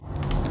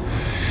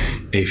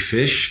A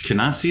fish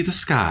cannot see the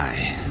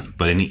sky,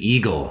 but an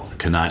eagle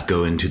cannot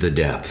go into the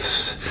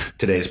depths.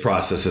 Today's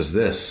process is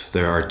this.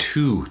 There are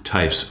two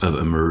types of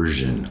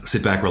immersion.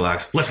 Sit back,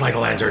 relax. Let's light a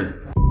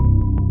lantern.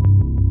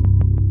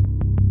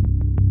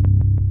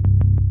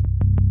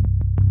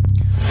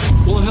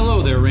 Well,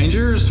 hello there,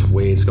 Rangers.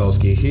 Wade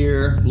Skalski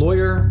here,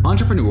 lawyer,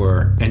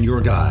 entrepreneur, and your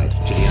guide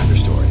to the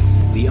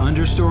understory. The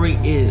understory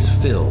is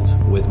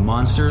filled with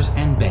monsters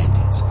and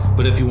bandits.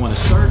 But if you want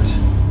to start,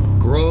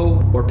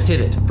 grow, or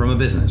pivot from a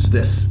business,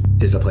 this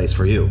is the place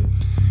for you.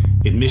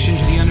 Admission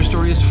to the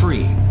understory is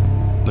free,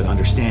 but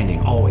understanding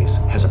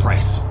always has a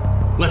price.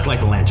 Let's light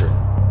the lantern.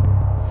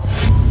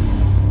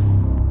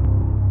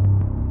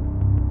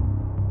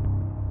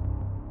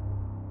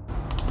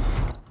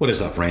 What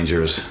is up,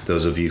 Rangers?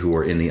 Those of you who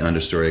are in the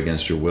understory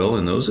against your will,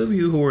 and those of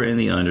you who are in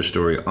the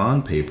understory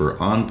on paper,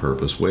 on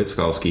purpose. Wade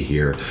Skalski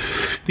here,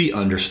 the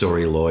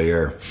understory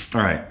lawyer.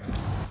 All right.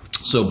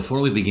 So before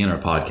we begin our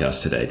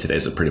podcast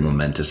today's a pretty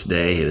momentous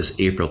day. It is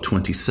April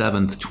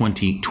 27th,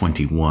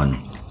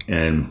 2021.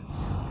 And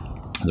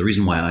the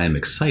reason why I am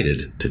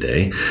excited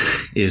today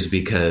is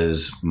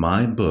because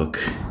my book,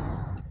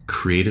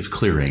 Creative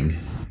Clearing,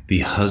 The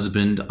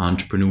Husband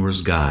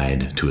Entrepreneur's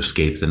Guide to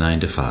Escape the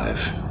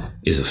 9-to-5,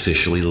 is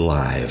officially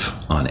live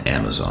on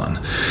Amazon.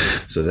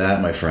 So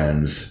that, my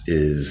friends,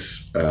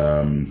 is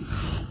a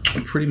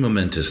pretty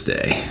momentous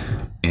day.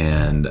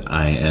 And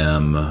I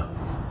am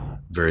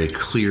very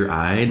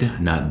clear-eyed,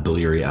 not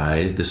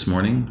bleary-eyed this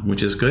morning,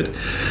 which is good.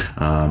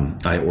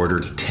 I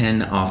ordered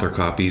 10 author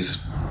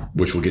copies,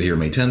 which we'll get here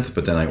May 10th,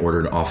 but then I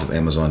ordered off of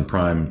Amazon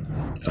Prime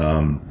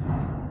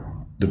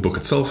the book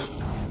itself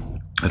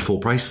at full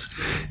price,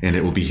 and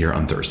it will be here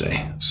on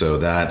Thursday. So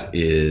that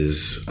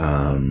is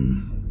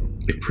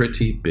a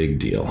pretty big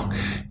deal.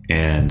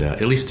 And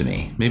at least to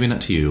me, maybe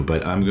not to you,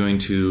 but I'm going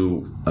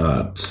to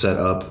set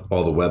up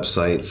all the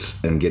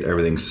websites and get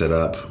everything set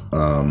up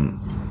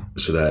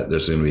so that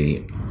there's going to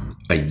be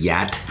a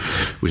YAT,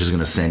 which is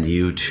going to send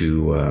you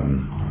to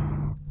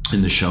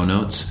in the show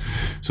notes.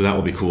 So that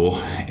will be cool.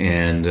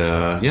 And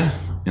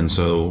and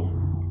so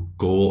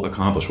goal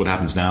accomplished. What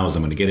happens now is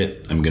I'm going to get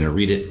it. I'm going to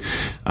read it.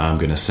 I'm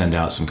going to send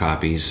out some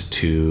copies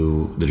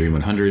to the Dream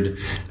 100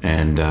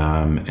 and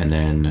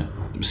then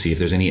see if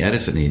there's any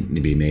edits that need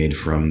to be made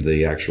from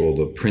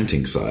the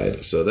printing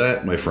side. So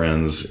that, my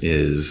friends,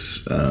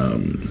 is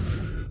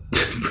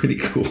pretty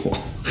cool.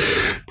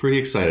 Pretty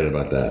excited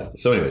about that.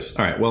 So anyways,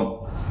 all right.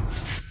 Well,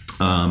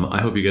 I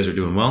hope you guys are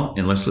doing well,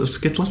 and let's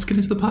get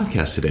into the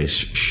podcast today,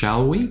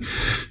 shall we?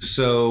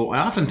 So I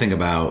often think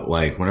about,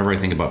 like, whenever I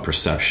think about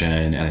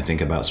perception and I think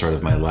about sort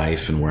of my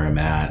life and where I'm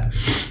at,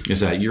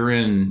 is that you're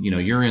in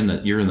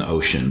the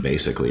ocean,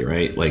 basically,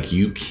 right? Like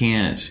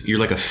you're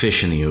like a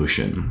fish in the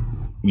ocean.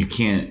 You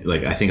can't,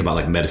 like, I think about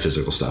like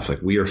metaphysical stuff.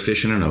 Like we are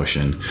fish in an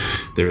ocean.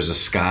 There's a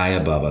sky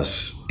above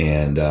us,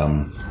 and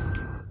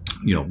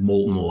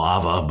molten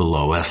lava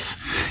below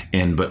us.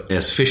 But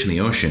as fish in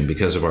the ocean,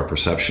 because of our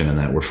perception and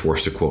that we're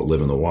forced to, quote,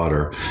 live in the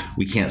water,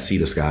 we can't see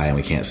the sky and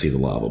we can't see the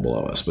lava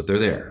below us, but they're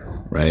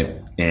there, right?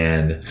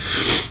 And,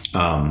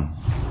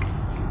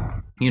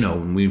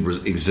 we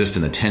exist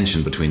in the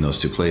tension between those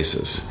two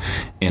places.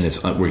 And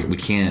it's, we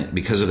can't,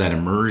 because of that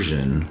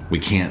immersion, we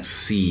can't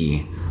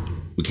see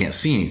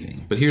anything.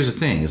 But here's the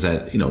thing is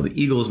that, the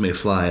eagles may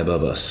fly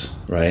above us,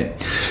 right?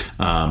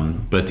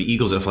 But the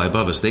eagles that fly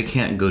above us, they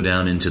can't go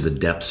down into the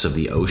depths of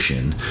the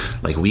ocean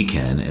like we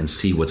can and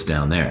see what's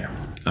down there.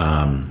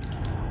 Now,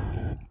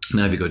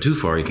 if you go too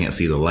far, you can't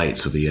see the light.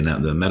 So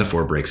the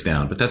metaphor breaks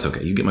down, but that's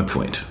okay. You get my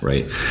point,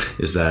 right?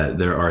 Is that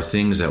there are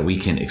things that we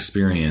can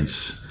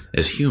experience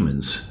as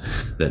humans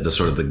that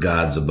the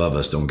gods above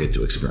us don't get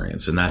to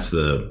experience. And that's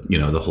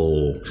the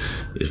whole,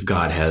 if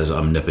God has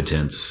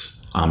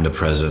omnipotence,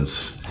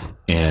 omnipresence,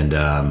 and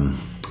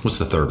what's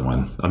the third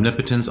one?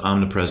 Omnipotence,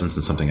 omnipresence,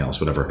 and something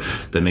else, whatever,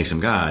 that makes him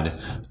God.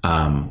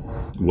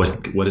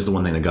 What is the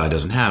one thing that God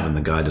doesn't have? And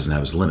the God doesn't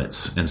have his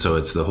limits. And so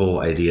it's the whole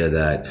idea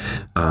that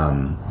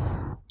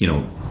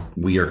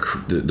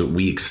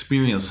we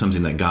experience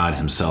something that God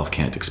himself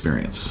can't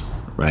experience,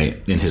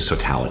 right? In his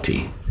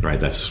totality, right?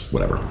 That's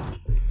whatever.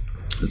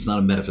 It's not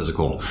a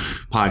metaphysical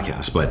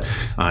podcast, but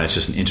it's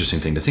just an interesting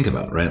thing to think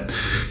about, right?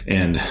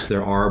 And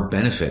there are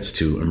benefits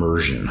to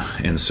immersion.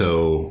 And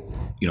so,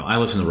 I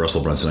listen to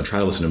Russell Brunson. I try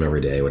to listen to him every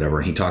day, whatever.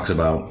 And he talks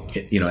about,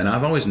 and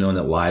I've always known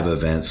that live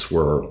events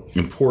were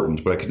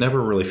important, but I could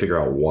never really figure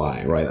out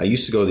why, right? I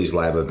used to go to these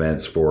live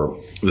events for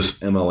this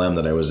MLM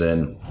that I was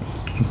in.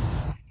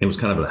 It was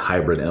kind of a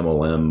hybrid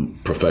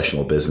MLM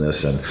professional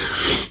business. And,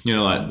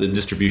 the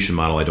distribution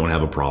model, I don't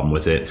have a problem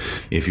with it.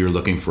 If you're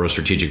looking for a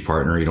strategic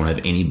partner, you don't have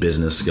any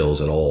business skills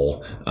at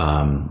all,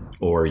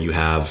 or you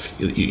have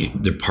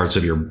the parts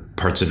of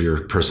your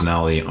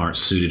personality aren't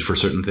suited for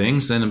certain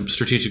things, then a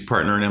strategic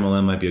partner in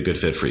MLM might be a good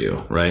fit for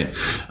you, right?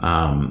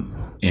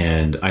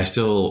 And I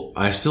still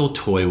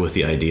toy with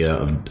the idea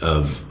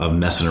of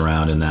messing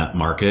around in that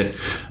market,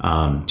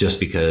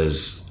 just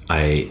because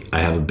I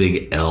have a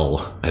big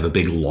L. I have a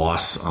big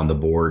loss on the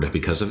board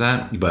because of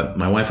that. But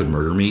my wife would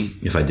murder me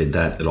if I did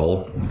that at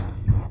all.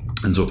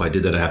 And so if I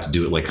did that, I have to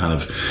do it like kind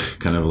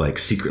of like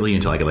secretly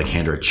until I could like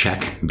hand her a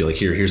check and be like,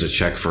 here's a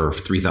check for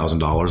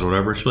 $3,000 or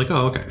whatever. She'd be like,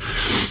 oh, okay.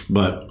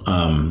 But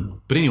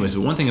anyways,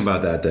 one thing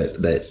about that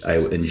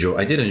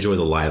I did enjoy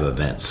the live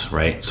events,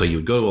 right? So you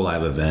would go to a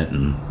live event,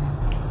 and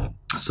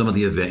some of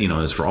the event,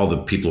 is for all the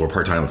people who are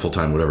part-time or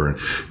full-time, whatever. And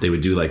they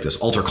would do like this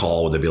altar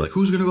call where they'd be like,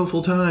 who's going to go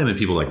full-time? And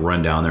people like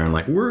run down there and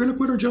like, we're going to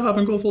quit our job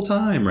and go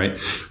full-time, right?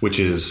 Which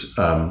is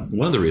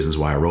one of the reasons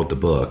why I wrote the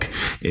book,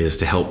 is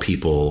to help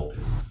people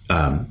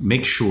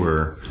make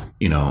sure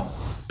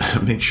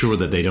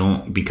that they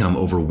don't become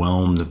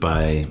overwhelmed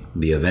by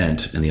the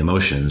event and the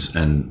emotions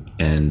and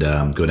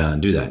go down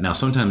and do that. Now,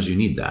 sometimes you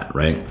need that,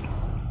 right?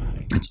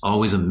 It's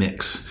always a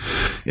mix.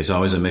 It's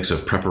always a mix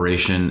of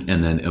preparation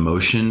and then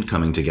emotion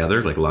coming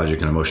together, like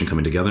logic and emotion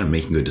coming together and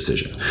making a good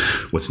decision.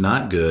 What's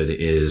not good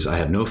is I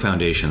have no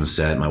foundation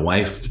set. My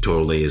wife is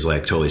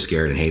totally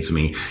scared and hates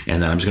me.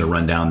 And then I'm just going to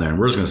run down there and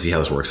we're just going to see how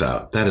this works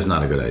out. That is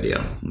not a good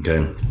idea.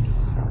 Okay.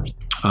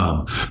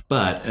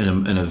 But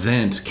an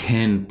event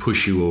can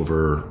push you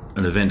over.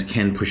 An event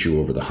can push you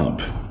over the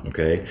hump.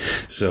 Okay.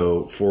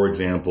 So, for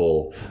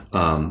example,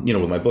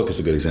 with my book is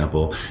a good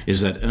example,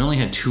 is that it only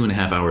had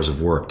 2.5 hours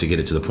of work to get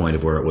it to the point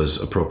of where it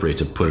was appropriate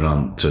to put it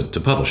on to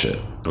publish it.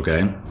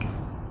 Okay.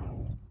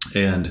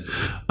 And,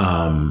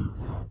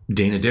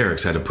 Dana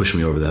Derricks had to push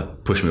me over the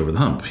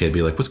hump. He'd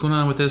be like, what's going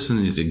on with this?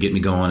 And to get me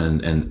going.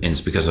 And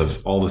it's because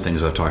of all the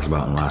things I've talked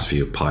about in the last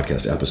few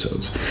podcast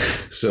episodes.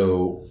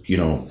 So,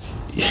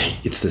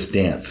 it's this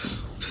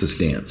dance.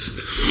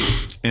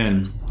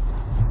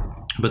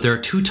 But there are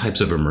two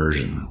types of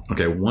immersion.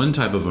 Okay. One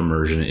type of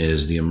immersion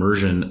is the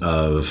immersion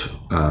of,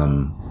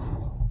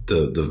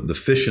 the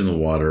fish in the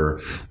water,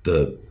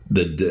 the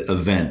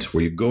event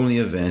where you go in the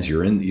event,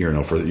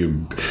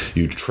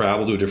 you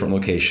travel to a different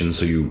location.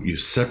 So you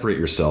separate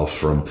yourself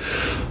from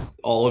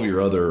all of your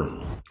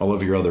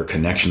other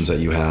connections that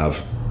you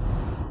have,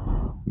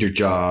 your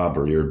job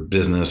or your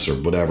business or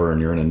whatever.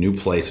 And you're in a new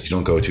place that you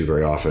don't go to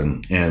very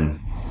often.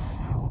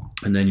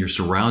 And then you're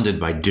surrounded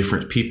by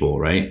different people,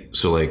 right?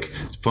 So like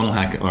funnel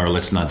hack, or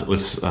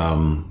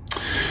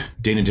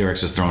Dana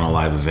Derricks is throwing a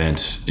live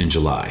event in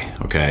July,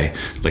 okay?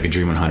 Like a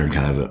Dream 100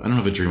 kind of, I don't know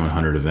if a Dream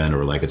 100 event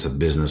or like it's a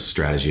business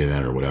strategy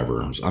event or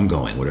whatever. I'm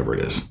going, whatever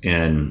it is.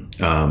 And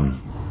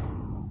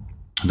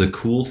the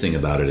cool thing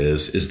about it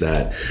is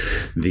that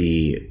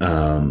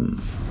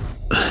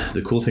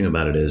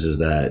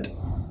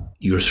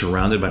you're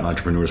surrounded by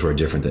entrepreneurs who are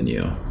different than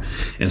you.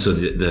 And so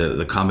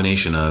the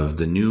combination of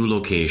the new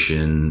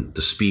location,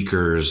 the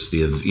speakers,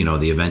 the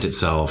event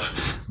itself,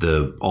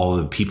 all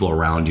the people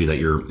around you that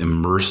you're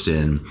immersed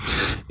in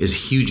is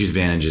huge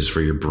advantages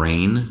for your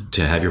brain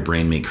to have your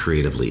brain make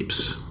creative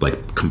leaps,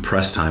 like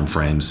compressed time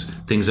frames,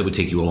 things that would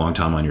take you a long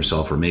time on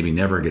yourself or maybe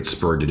never get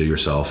spurred to do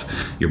yourself.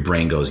 Your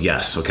brain goes,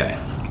 yes, okay.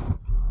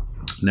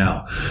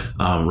 Now,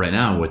 right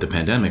now with the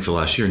pandemic for the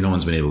last year, no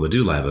one's been able to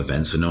do live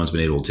events, so no one's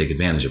been able to take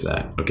advantage of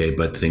that. Okay,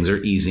 but things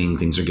are easing,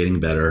 things are getting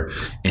better,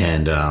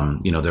 and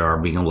they are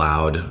being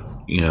allowed.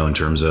 In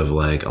terms of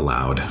like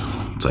allowed,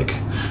 it's like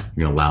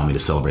you're gonna allow me to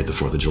celebrate the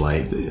 4th of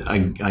July.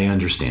 I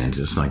understand.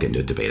 It's not getting into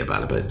a debate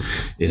about it, but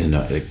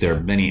there are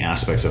many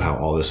aspects of how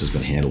all this has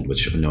been handled,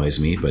 which annoys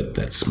me. But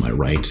that's my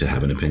right to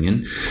have an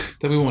opinion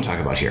that we won't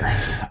talk about here.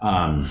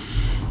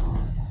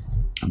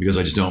 Because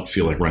I just don't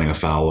feel like running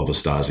afoul of a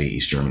Stasi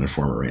East German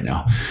informer right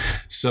now.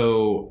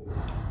 So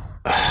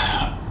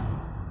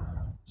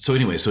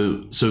anyway,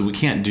 so we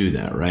can't do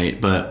that, right?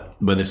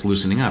 But it's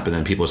loosening up, and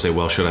then people say,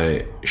 well, should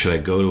I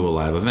go to a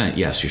live event?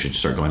 Yes, you should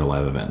start going to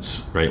live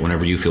events, right?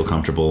 Whenever you feel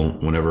comfortable,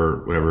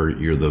 whenever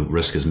the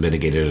risk is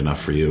mitigated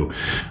enough for you,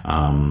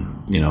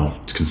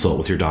 to consult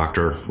with your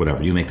doctor,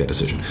 whatever, you make that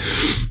decision.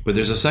 But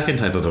there's a second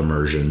type of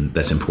immersion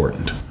that's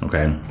important,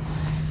 okay?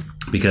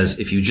 Because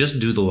if you just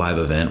do the live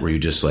event where you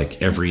just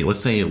like let's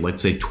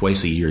say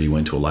twice a year you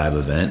went to a live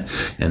event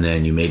and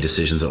then you made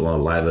decisions at a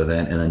live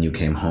event and then you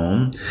came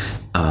home,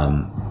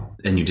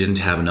 and you didn't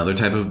have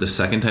the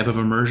second type of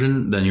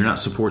immersion, then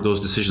those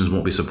decisions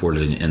won't be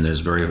supported, and there's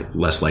very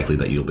less likely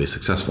that you'll be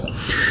successful.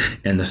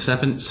 And the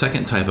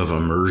second type of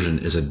immersion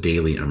is a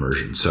daily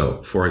immersion.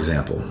 So, for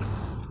example,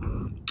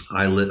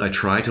 I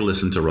try to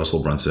listen to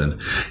Russell Brunson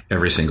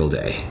every single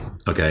day.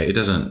 Okay. It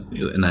doesn't,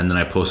 and then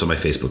I post on my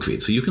Facebook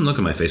feed. So you can look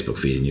at my Facebook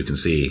feed and you can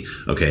see,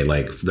 okay,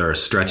 like there are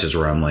stretches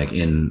where I'm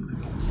in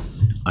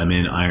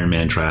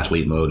Ironman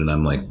triathlete mode and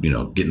I'm like,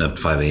 getting up at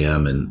 5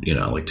 a.m. and,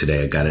 like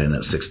today I got in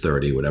at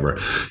 6:30, whatever.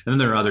 And then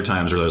there are other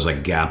times where there's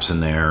like gaps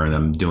in there and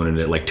I'm doing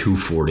it at like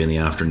 2:40 in the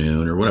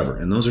afternoon or whatever.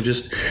 And that's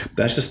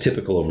just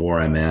typical of where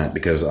I'm at,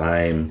 because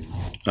I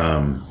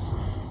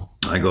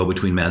go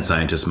between mad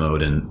scientist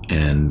mode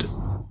and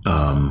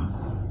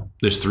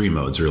there's 3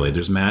 modes really.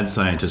 There's mad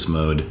scientist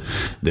mode,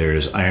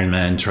 there's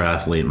Ironman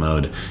triathlete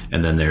mode,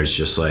 and then there's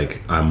just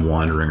like I'm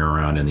wandering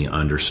around in the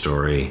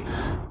understory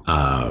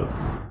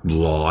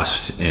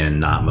lost and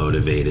not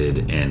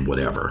motivated and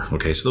whatever.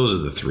 Okay, so those are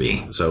the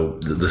three. So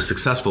the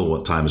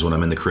successful time is when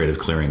I'm in the creative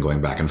clearing,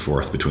 going back and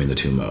forth between the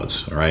two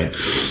modes. All right,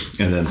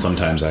 and then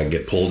sometimes I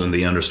get pulled into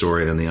the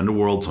understory and in the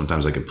underworld.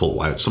 Sometimes I get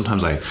pulled.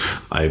 Sometimes I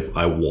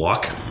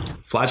walk.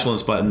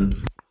 Flatulence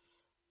button.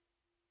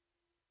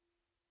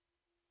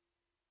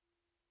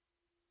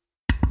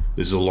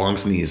 This is a long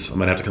sneeze. I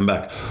might have to come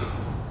back.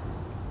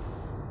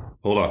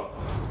 Hold on.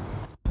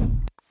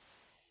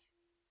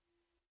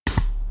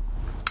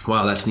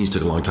 Wow, that sneeze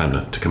took a long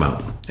time to come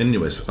out.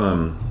 Anyways,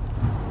 and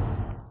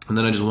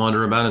then I just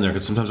wander about in there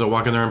because sometimes I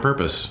walk in there on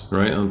purpose,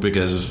 right?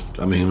 Because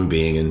I'm a human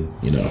being, and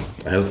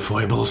I have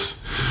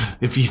foibles.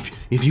 If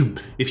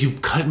you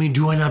cut me,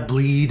 do I not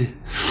bleed?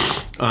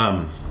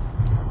 But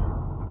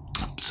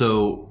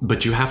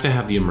you have to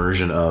have the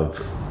immersion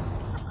of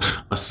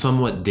a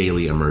somewhat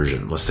daily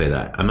immersion. Let's say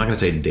that. I'm not going to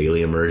say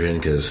daily immersion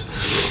because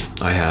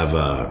I have.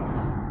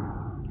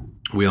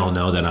 We all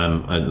know that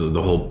I'm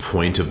the whole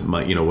point of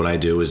my, what I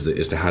do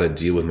is to how to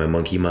deal with my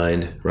monkey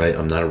mind, right?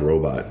 I'm not a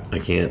robot.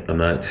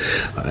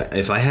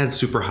 If I had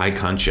super high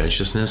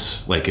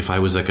conscientiousness, like if I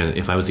was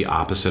the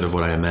opposite of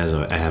what I am as,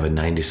 I have a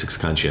 96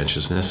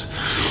 conscientiousness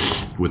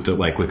with the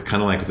way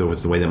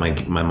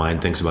that my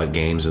mind thinks about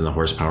games and the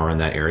horsepower in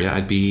that area,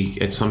 I'd be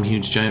at some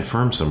huge giant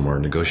firm somewhere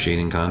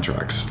negotiating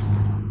contracts.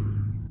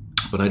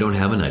 But I don't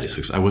have a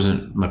 96.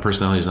 My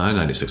personality is not a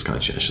 96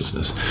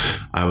 conscientiousness.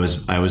 I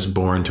was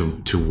born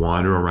to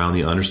wander around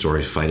the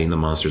understory fighting the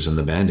monsters and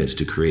the bandits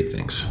to create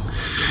things.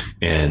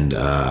 And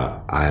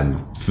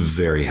I'm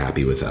very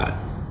happy with that.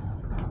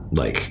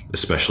 Like,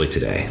 especially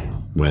today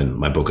when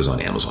my book is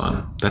on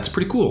Amazon. That's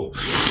pretty cool.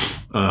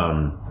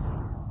 And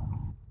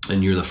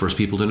you're the first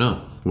people to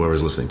know,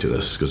 whoever's listening to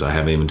this, because I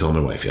haven't even told my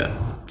wife yet.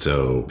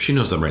 So she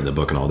knows I'm writing the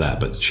book and all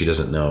that, but she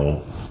doesn't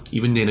know.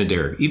 Even Dana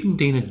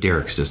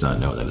Derricks does not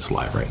know that it's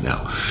live right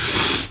now.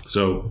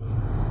 So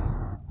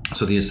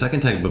the second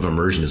type of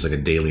immersion is like a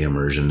daily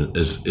immersion,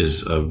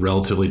 is a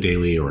relatively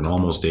daily or an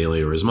almost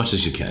daily or as much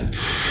as you can,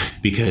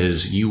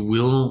 because you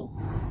will,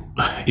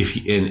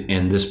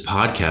 and this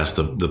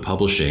podcast, the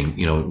publishing,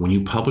 when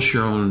you publish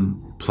your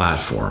own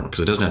platform, because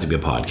it doesn't have to be a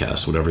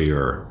podcast, whatever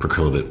your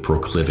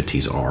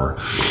proclivities are.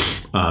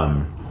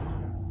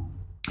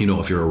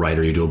 If you're a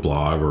writer, you do a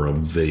blog or a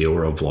video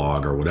or a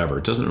vlog or whatever,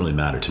 it doesn't really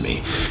matter to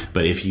me.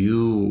 But if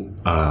you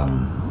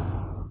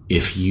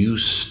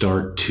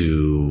start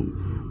to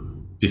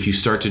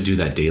do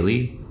that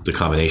daily, the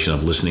combination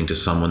of listening to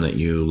someone that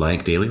you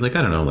like daily, like,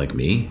 I don't know, like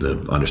me, the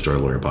Understory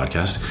Lawyer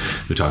podcast,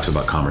 who talks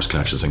about commerce,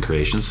 connections, and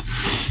creations.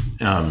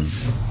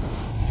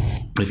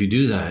 If you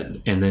do that,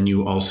 and then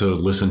you also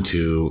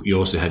you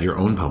also have your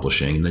own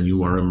publishing, and then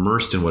you are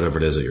immersed in whatever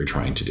it is that you're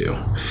trying to do,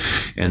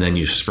 and then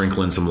you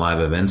sprinkle in some live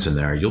events in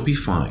there, you'll be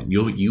fine.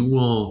 You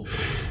will.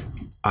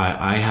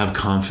 I have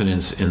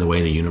confidence in the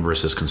way the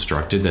universe is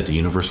constructed, that the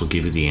universe will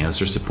give you the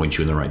answers to point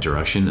you in the right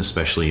direction,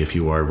 especially if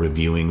you are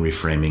reviewing,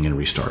 reframing, and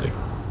restarting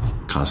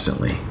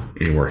constantly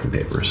in your working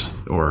papers,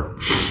 or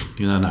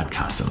not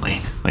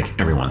constantly, like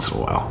every once in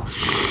a while.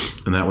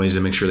 And that way is to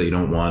make sure that you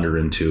don't wander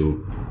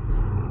into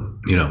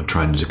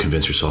trying to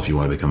convince yourself you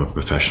want to become a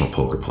professional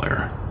poker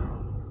player.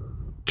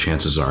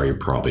 Chances are you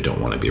probably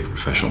don't want to be a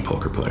professional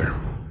poker player,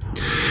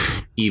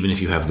 even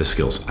if you have the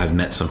skills. I've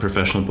met some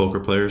professional poker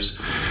players.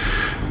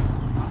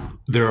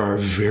 There are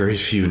very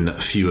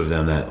few of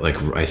them that,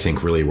 like, I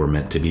think really were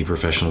meant to be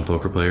professional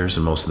poker players,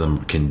 and most of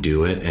them can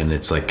do it. And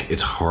it's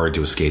hard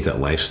to escape that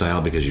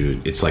lifestyle, because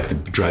it's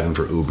like driving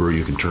for Uber.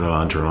 You can turn it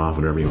on, turn it off,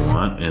 whatever you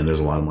want, and there's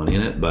a lot of money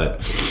in it.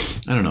 But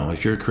I don't know,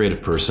 if you're a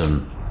creative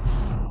person,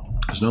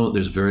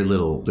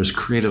 there's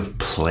creative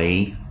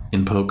play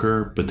in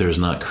poker, but there's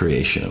not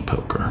creation in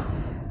poker.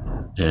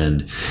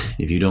 And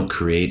if you don't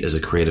create as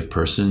a creative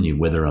person, you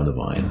wither on the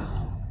vine.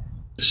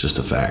 It's just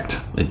a fact.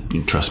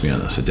 Trust me on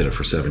this. I did it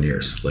for 7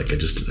 years. Like, I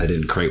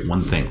didn't create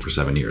one thing for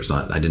 7 years.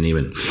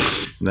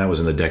 That was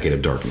in the decade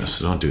of darkness.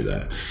 So don't do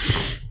that.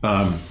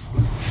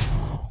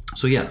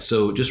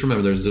 So just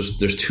remember,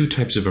 there's two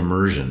types of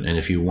immersion, and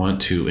if you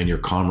want to, in your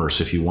commerce,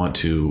 I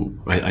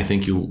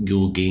think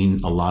you'll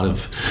gain a lot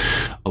of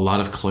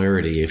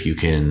clarity if you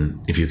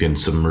can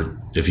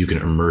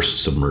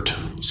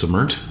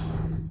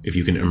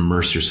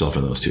immerse yourself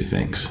in those two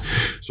things.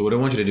 So what I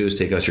want you to do is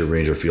take out your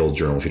Ranger Field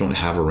journal. If you don't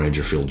have a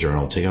Ranger Field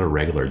journal, take out a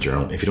regular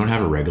journal. If you don't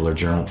have a regular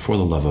journal, for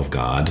the love of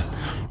God,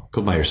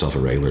 go buy yourself a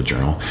regular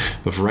journal.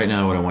 But for right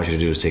now, what I want you to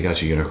do is take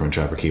out your Unicorn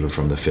Trapper Keeper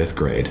from the 5th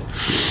grade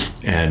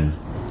and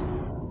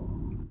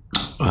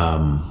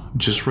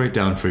just write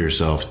down for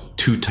yourself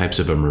two types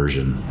of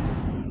immersion: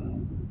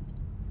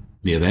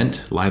 the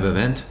live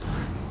event,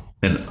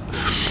 and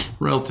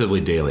relatively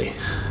daily.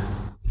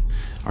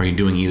 Are you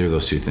doing either of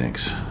those two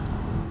things?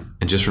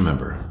 And just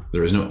remember,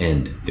 there is no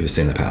end if you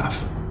stay in the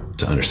path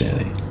to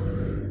understanding.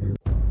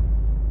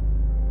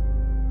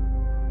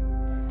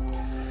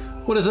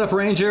 What is up,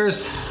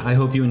 Rangers? I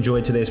hope you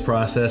enjoyed today's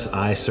process.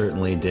 I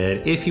certainly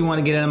did. If you want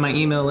to get on my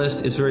email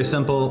list, it's very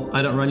simple.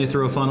 I don't run you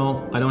through a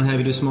funnel. I don't have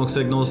you do smoke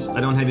signals. I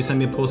don't have you send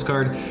me a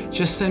postcard.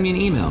 Just send me an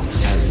email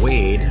at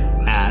wade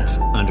at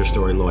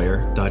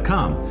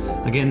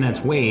understorylawyer.com. Again,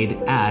 that's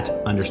Wade at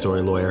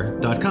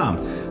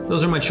understorylawyer.com.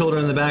 Those are my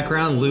children in the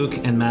background, Luke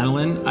and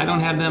Madeline. I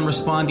don't have them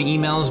respond to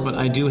emails, but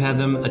I do have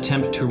them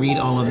attempt to read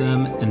all of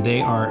them, and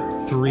they are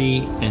 3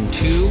 and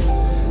 2.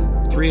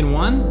 3 and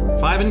 1,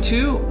 5 and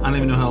 2. I don't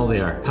even know how old they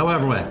are.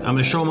 However, I'm going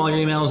to show them all your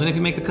emails, and if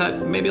you make the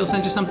cut, maybe I'll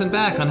send you something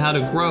back on how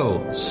to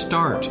grow,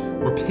 start,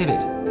 or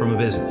pivot from a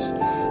business.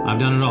 I've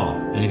done it all,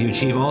 and if you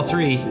achieve all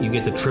 3, you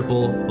get the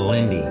triple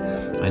Lindy.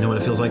 I know what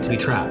it feels like to be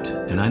trapped,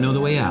 and I know the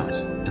way out,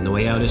 and the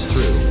way out is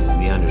through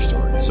the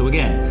understory. So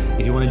again,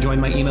 if you want to join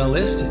my email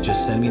list,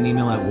 just send me an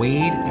email at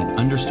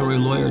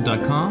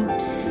wade@understorylawyer.com.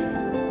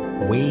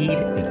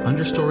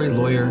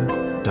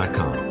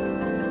 wade@understorylawyer.com.